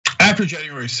After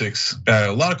January 6th,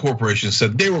 a lot of corporations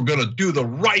said they were gonna do the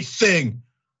right thing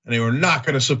and they were not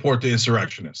gonna support the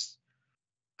insurrectionists.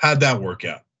 How'd that work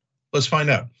out? Let's find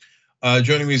out.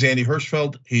 Joining me is Andy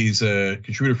Hirschfeld. He's a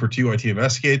contributor for TYT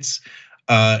Investigates,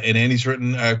 and Andy's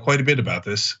written quite a bit about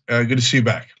this. Good to see you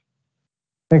back.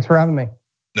 Thanks for having me.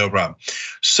 No problem.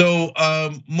 So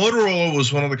Motorola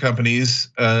was one of the companies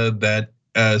that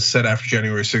said after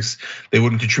January 6th they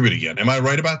wouldn't contribute again. Am I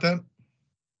right about that?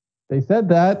 They said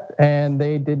that, and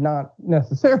they did not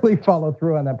necessarily follow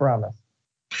through on that promise.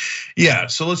 Yeah,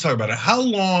 so let's talk about it. How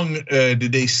long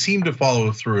did they seem to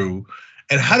follow through,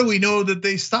 and how do we know that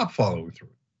they stopped following through?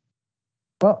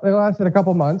 Well, they lasted a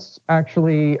couple months.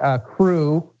 Actually,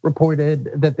 Crew reported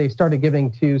that they started giving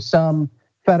to some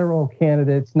federal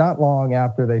candidates not long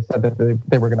after they said that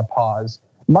they were going to pause.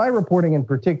 My reporting in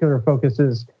particular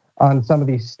focuses on some of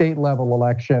these state level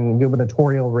election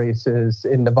gubernatorial races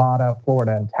in Nevada,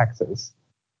 Florida, and Texas.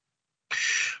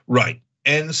 Right,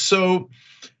 and so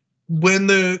when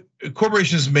the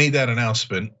corporations made that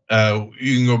announcement,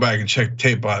 you can go back and check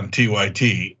tape on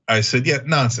TYT. I said, yeah,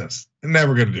 nonsense, they're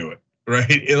never gonna do it,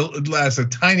 right? It'll last a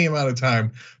tiny amount of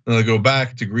time, then they'll go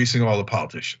back to greasing all the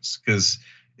politicians because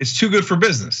it's too good for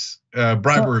business.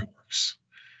 Bribery works.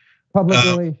 Public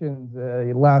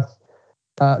relations lasts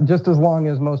just as long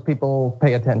as most people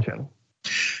pay attention.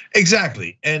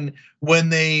 Exactly, and when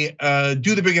they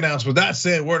do the big announcement, that's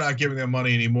it, we're not giving them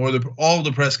money anymore. All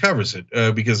the press covers it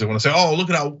because they want to say, oh, look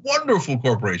at how wonderful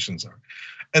corporations are.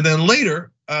 And then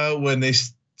later, when they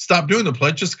stop doing the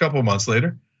pledge, just a couple of months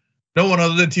later, no one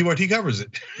other than TYT covers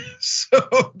it.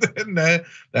 So then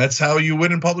that's how you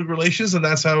win in public relations, and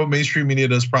that's how mainstream media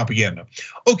does propaganda.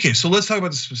 Okay, so let's talk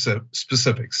about the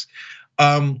specifics.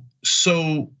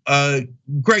 So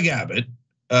Greg Abbott,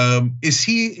 is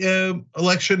he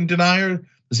election denier?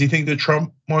 Does he think that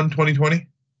Trump won 2020?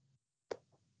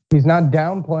 He's not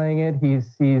downplaying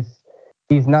it.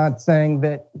 He's not saying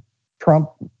that Trump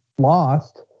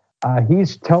lost.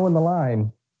 He's towing the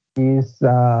line.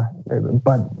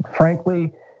 But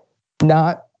frankly,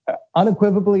 not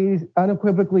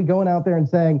unequivocally going out there and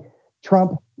saying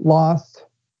Trump lost.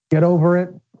 Get over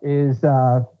it is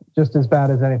just as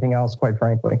bad as anything else, quite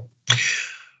frankly.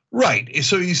 Right.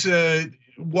 So he's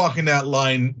walking that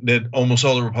line that almost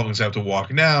all the Republicans have to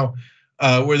walk now,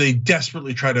 where they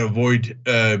desperately try to avoid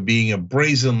being a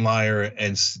brazen liar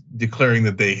and declaring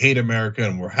that they hate America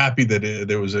and we're happy that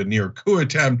there was a near coup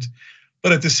attempt,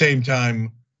 but at the same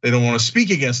time, they don't want to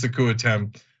speak against the coup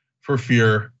attempt for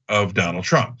fear of Donald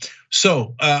Trump.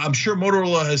 So I'm sure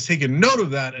Motorola has taken note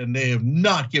of that and they have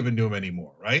not given to him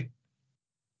anymore, right?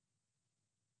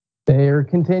 They're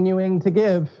continuing to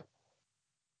give.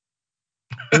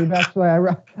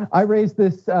 Actually, I raised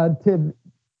this when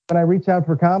I reached out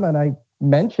for comment. I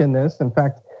mentioned this. In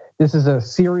fact, this is a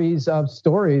series of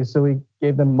stories, so we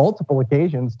gave them multiple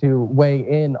occasions to weigh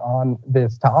in on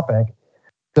this topic.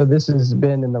 So this has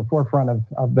been in the forefront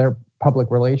of their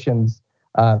public relations,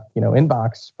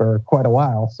 inbox for quite a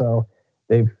while. So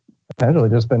they've essentially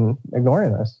just been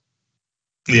ignoring this.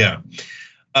 Yeah.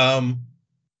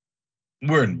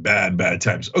 We're in bad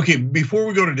times. Okay, before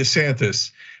we go to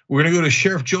DeSantis, we're gonna go to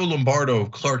Sheriff Joe Lombardo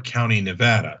of Clark County,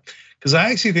 Nevada, because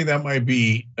I actually think that might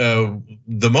be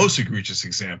the most egregious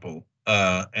example.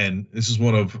 And this is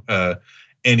one of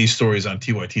Andy's stories on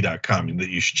tyt.com that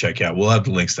you should check out. We'll have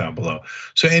the links down below.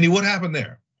 So Andy, what happened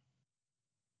there?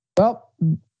 Well,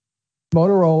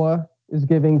 Motorola is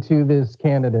giving to this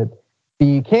candidate.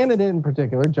 The candidate in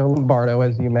particular, Joe Lombardo,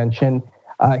 as you mentioned,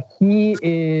 he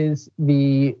is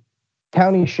the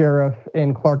county sheriff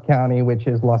in Clark County, which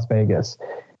is Las Vegas.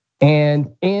 And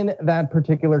in that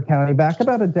particular county, back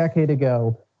about a decade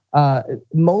ago,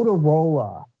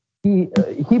 Motorola, he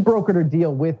brokered a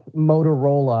deal with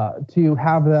Motorola to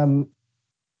have them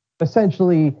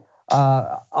essentially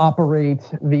operate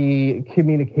the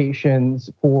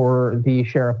communications for the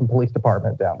sheriff and police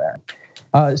department down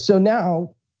there. So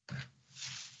now,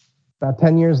 about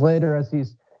 10 years later, as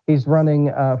he's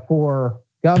running for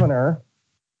governor,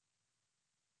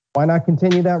 why not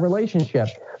continue that relationship,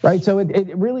 right? So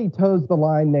it really toes the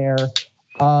line there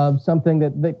of something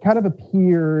that kind of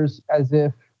appears as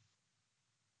if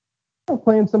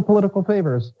playing some political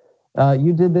favors.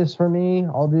 You did this for me,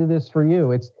 I'll do this for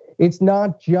you. It's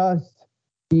not just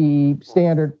the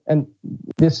standard, and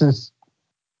this is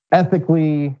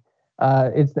ethically,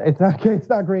 it's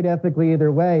not great ethically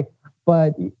either way,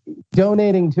 but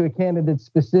donating to a candidate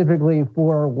specifically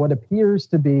for what appears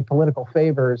to be political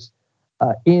favors.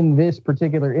 In this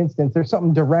particular instance, there's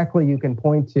something directly you can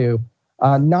point to,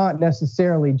 not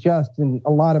necessarily just in a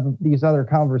lot of these other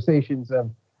conversations of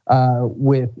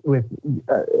with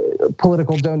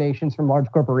political donations from large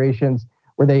corporations,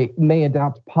 where they may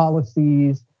adopt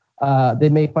policies, they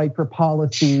may fight for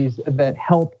policies that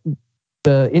help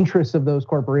the interests of those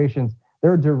corporations.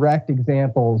 There are direct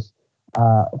examples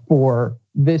for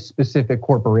this specific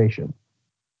corporation.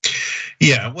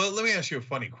 Yeah, well, let me ask you a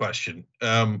funny question.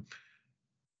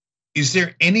 Is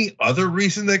there any other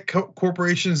reason that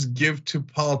corporations give to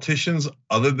politicians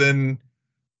other than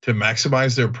to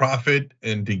maximize their profit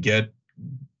and to get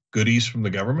goodies from the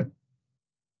government?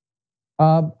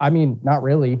 I mean, not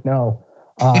really, no.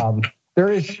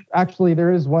 There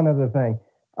is one other thing.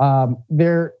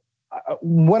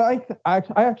 When I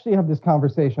actually have this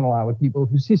conversation a lot with people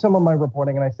who see some of my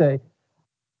reporting, and I say,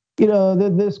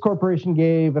 this corporation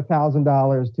gave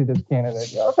 $1,000 to this candidate.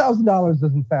 $1,000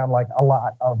 doesn't sound like a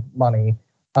lot of money,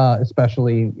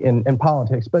 especially in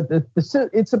politics. But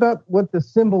it's about what the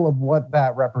symbol of what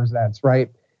that represents, right?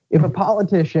 If a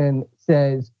politician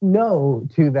says no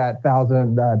to that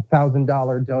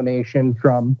 $1,000 donation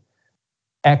from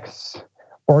X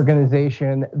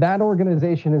organization, that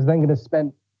organization is then going to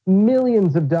spend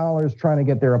millions of dollars trying to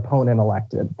get their opponent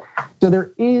elected. So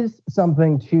there is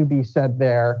something to be said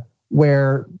there,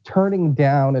 where turning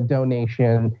down a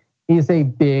donation is a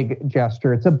big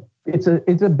gesture. It's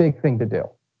a big thing to do.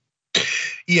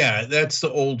 Yeah, that's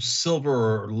the old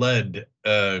silver or lead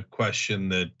question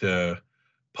that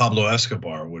Pablo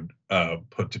Escobar would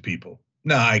put to people.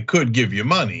 Now, I could give you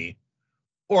money,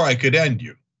 or I could end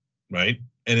you, right?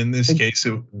 And in this case,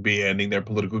 it would be ending their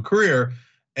political career.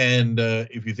 And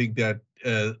if you think that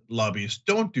lobbyists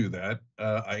don't do that,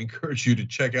 I encourage you to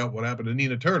check out what happened to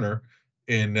Nina Turner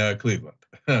in Cleveland.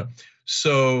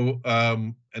 So,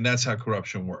 and that's how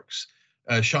corruption works.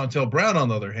 Chantel Brown, on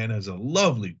the other hand, has a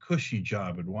lovely, cushy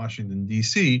job in Washington,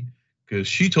 D.C., because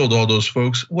she told all those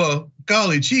folks, well,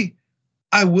 golly gee,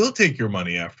 I will take your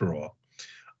money after all.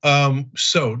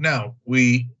 So now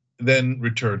we then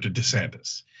return to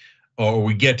DeSantis, or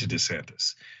we get to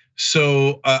DeSantis.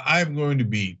 So I'm going to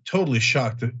be totally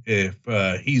shocked if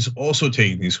he's also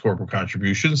taking these corporate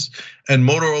contributions and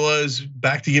Motorola is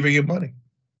back to giving him money.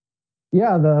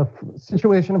 Yeah, the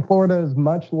situation in Florida is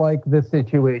much like the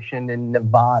situation in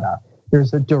Nevada.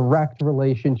 There's a direct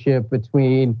relationship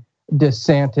between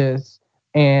DeSantis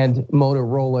and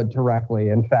Motorola directly.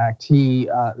 In fact,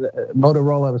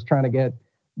 Motorola was trying to get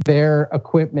their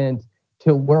equipment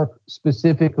to work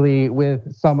specifically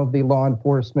with some of the law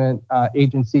enforcement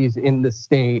agencies in the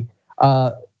state.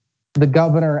 The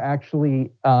governor actually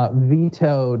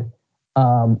vetoed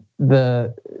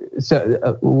the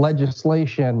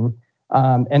legislation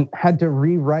and had to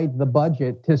rewrite the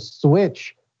budget to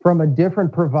switch from a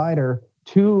different provider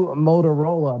to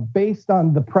Motorola based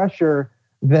on the pressure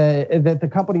that the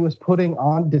company was putting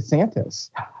on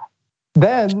DeSantis.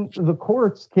 Then the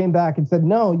courts came back and said,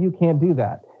 no, you can't do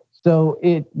that. So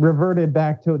it reverted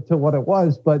back to what it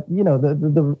was, but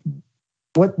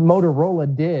what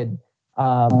Motorola did,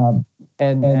 and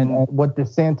what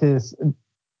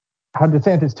how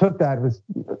DeSantis took that was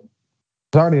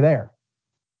already there.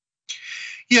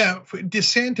 Yeah, for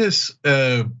DeSantis.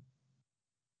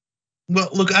 Well,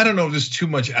 look, I don't know if there's too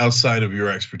much outside of your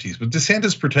expertise, but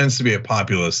DeSantis pretends to be a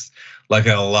populist, like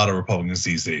a lot of Republicans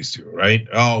these days do, right?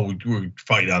 Oh, we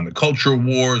fight on the culture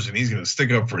wars, and he's going to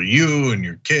stick up for you and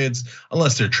your kids,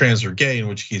 unless they're trans or gay, in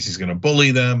which case he's going to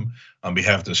bully them on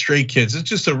behalf of the straight kids. It's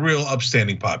just a real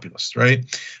upstanding populist, right?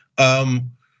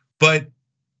 But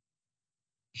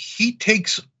he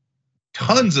takes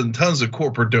tons and tons of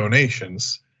corporate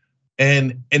donations,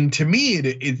 and to me,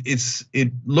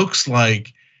 it looks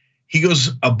like he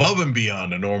goes above and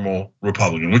beyond a normal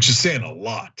Republican, which is saying a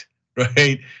lot,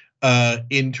 right?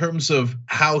 In terms of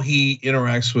how he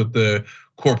interacts with the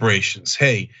corporations.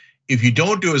 Hey, if you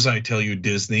don't do as I tell you,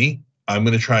 Disney, I'm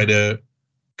going to try to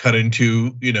cut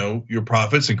into your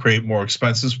profits and create more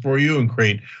expenses for you and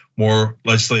create more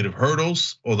legislative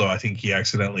hurdles. Although I think he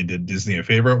accidentally did Disney a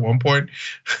favor at one point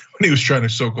when he was trying to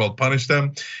so-called punish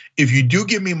them. If you do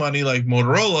give me money like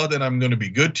Motorola, then I'm going to be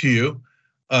good to you.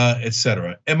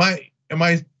 Etc. Am I?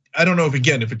 I don't know if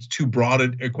it's too broad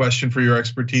a question for your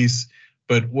expertise,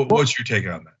 but what's your take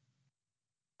on that?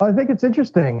 I think it's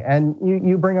interesting, and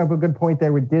you bring up a good point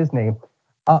there with Disney.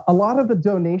 A lot of the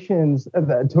donations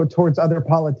towards other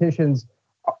politicians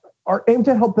are aimed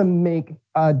to help them make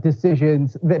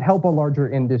decisions that help a larger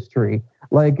industry,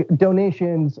 like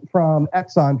donations from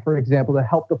Exxon, for example, to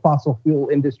help the fossil fuel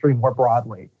industry more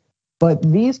broadly. But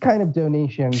these kind of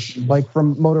donations, like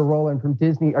from Motorola and from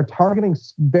Disney, are targeting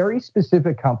very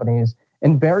specific companies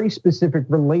and very specific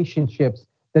relationships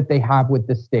that they have with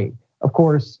the state. of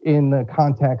course, in the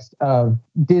context of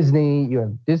Disney, you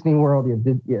have Disney World,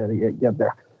 you have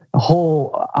their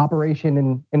whole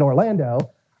operation in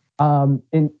Orlando.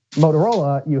 In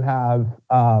Motorola, you have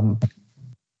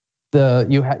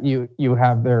you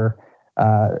have their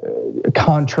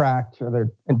contract,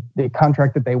 or the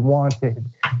contract that they wanted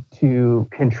to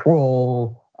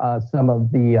control some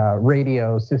of the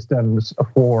radio systems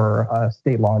for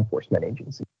state law enforcement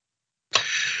agencies.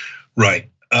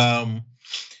 Right.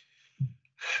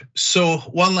 So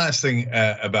one last thing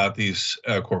about these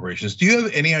corporations. Do you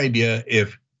have any idea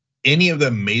if any of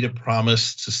them made a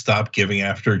promise to stop giving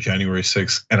after January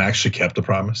 6th and actually kept the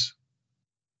promise?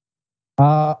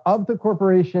 Of the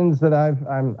corporations that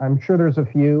I'm sure there's a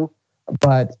few,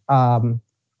 but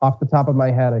off the top of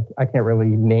my head, I can't really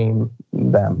name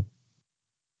them.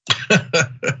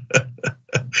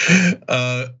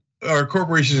 Are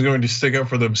corporations going to stick up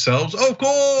for themselves? Of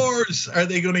course. Are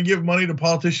they going to give money to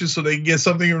politicians so they can get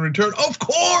something in return? Of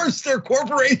course. They're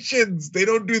corporations. They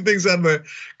don't do things out of the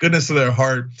goodness of their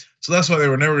heart. So that's why they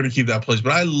were never going to keep that place.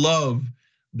 But I love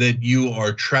that you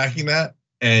are tracking that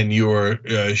and you're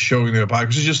showing the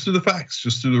hypocrisy just through the facts,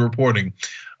 just through the reporting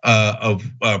of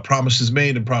promises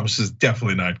made and promises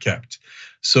definitely not kept.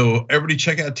 So everybody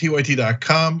check out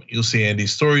tyt.com. You'll see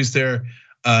Andy's stories there.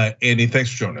 Andy,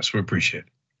 thanks for joining us. We appreciate it.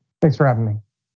 Thanks for having me.